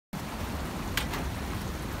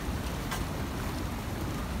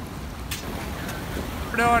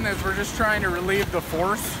doing is we're just trying to relieve the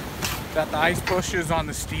force that the ice pushes on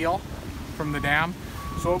the steel from the dam.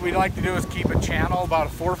 So what we'd like to do is keep a channel, about a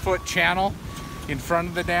 4-foot channel in front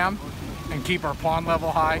of the dam, and keep our pond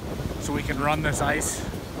level high so we can run this ice,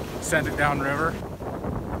 send it downriver.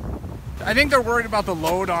 I think they're worried about the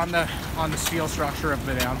load on the steel structure of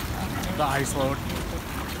the dam, the ice load.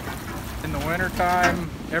 In the winter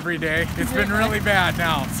time, every day, it's been really bad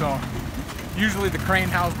now, so usually the crane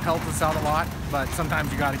house helps us out a lot, but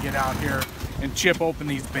sometimes you got to get out here and chip open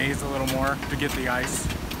these bays a little more to get the ice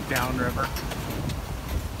downriver.